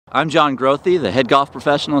I'm John Grothe, the head golf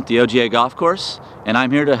professional at the OGA golf course, and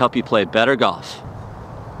I'm here to help you play better golf.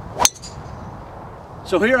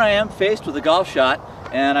 So here I am faced with a golf shot,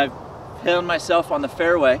 and I've found myself on the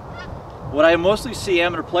fairway. What I mostly see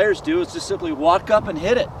amateur players do is just simply walk up and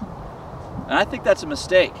hit it. And I think that's a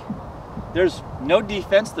mistake. There's no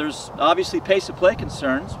defense, there's obviously pace of play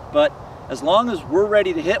concerns, but as long as we're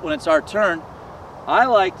ready to hit when it's our turn, I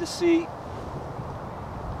like to see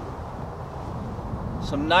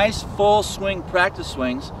some nice full swing practice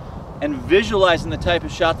swings and visualizing the type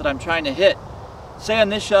of shot that I'm trying to hit. Say on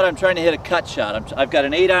this shot I'm trying to hit a cut shot. I've got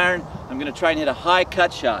an 8-iron, I'm going to try and hit a high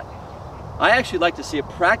cut shot. I actually like to see a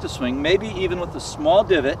practice swing, maybe even with a small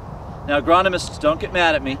divot. Now agronomists, don't get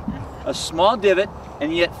mad at me. A small divot,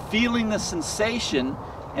 and yet feeling the sensation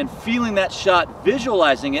and feeling that shot,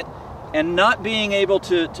 visualizing it, and not being able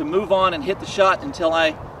to move on and hit the shot until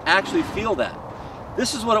I actually feel that.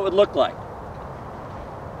 This is what it would look like.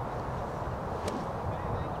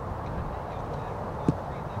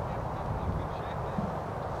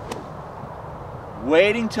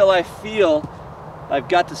 Waiting till I feel I've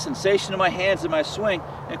got the sensation in my hands in my swing,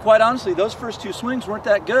 and quite honestly, those first two swings weren't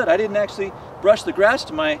that good. I didn't actually brush the grass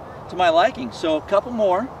to my liking, so a couple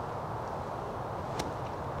more.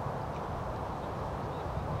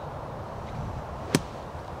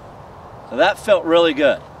 So that felt really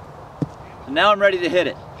good. So now I'm ready to hit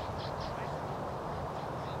it.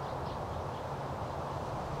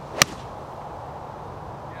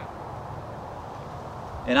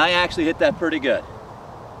 And I actually hit that pretty good.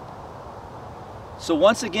 So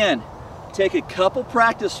once again, take a couple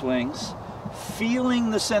practice swings,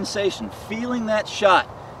 feeling the sensation, feeling that shot,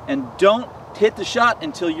 and don't hit the shot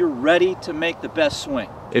until you're ready to make the best swing.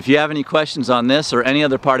 If you have any questions on this or any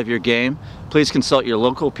other part of your game, please consult your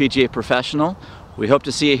local PGA professional. We hope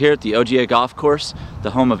to see you here at the OGA Golf Course,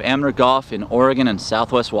 the home of amateur golf in Oregon and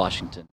Southwest Washington.